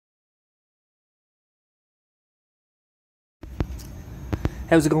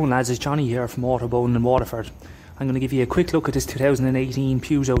How's it going, lads? It's Johnny here from AutoBoland Waterford. I'm going to give you a quick look at this 2018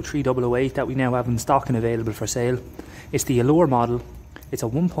 Peugeot 3008 that we now have in stock and available for sale. It's the ALLURE model. It's a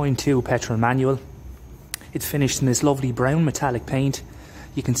 1.2 petrol manual. It's finished in this lovely brown metallic paint.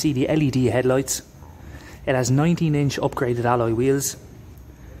 You can see the LED headlights. It has 19-inch upgraded alloy wheels.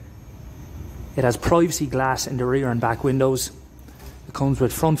 It has privacy glass in the rear and back windows. It comes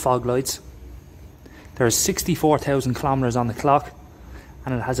with front fog lights. There's 64,000 kilometers on the clock,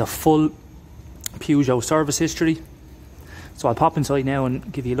 and it has a full Peugeot service history. So I'll pop inside now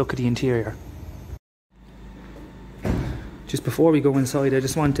and give you a look at the interior. Just before we go inside, I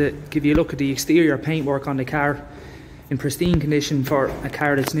just want to give you a look at the exterior paintwork on the car. In pristine condition for a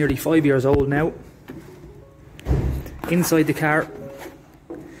car that's nearly 5 years old now. Inside the car,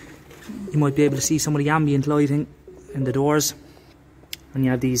 you might be able to see some of the ambient lighting in the doors, and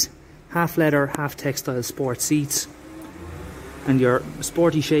you have these half leather, half textile sport seats, and your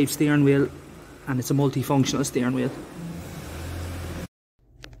sporty shaped steering wheel, and it's a multifunctional steering wheel.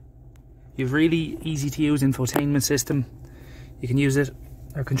 You've really easy to use infotainment system. You can use it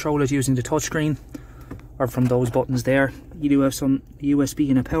or control it using the touchscreen or from those buttons there. You do have some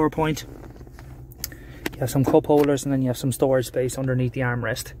USB and a power point. You have some cup holders, and then you have some storage space underneath the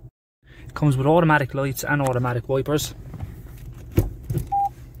armrest. It comes with automatic lights and automatic wipers. You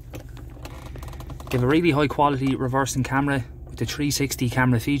have a really high quality reversing camera with the 360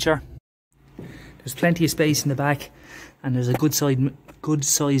 camera feature. There's plenty of space in the back, and there's a good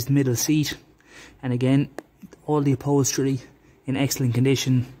sized middle seat, and again all the upholstery in excellent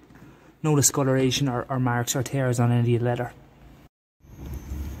condition. No discoloration or marks or tears on any of the leather.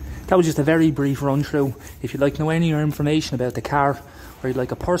 That was just a very brief run through. If you'd like to know any more information about the car, or you'd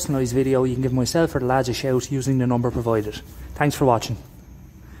like a personalised video, you can give myself or the lads a shout using the number provided. Thanks for watching.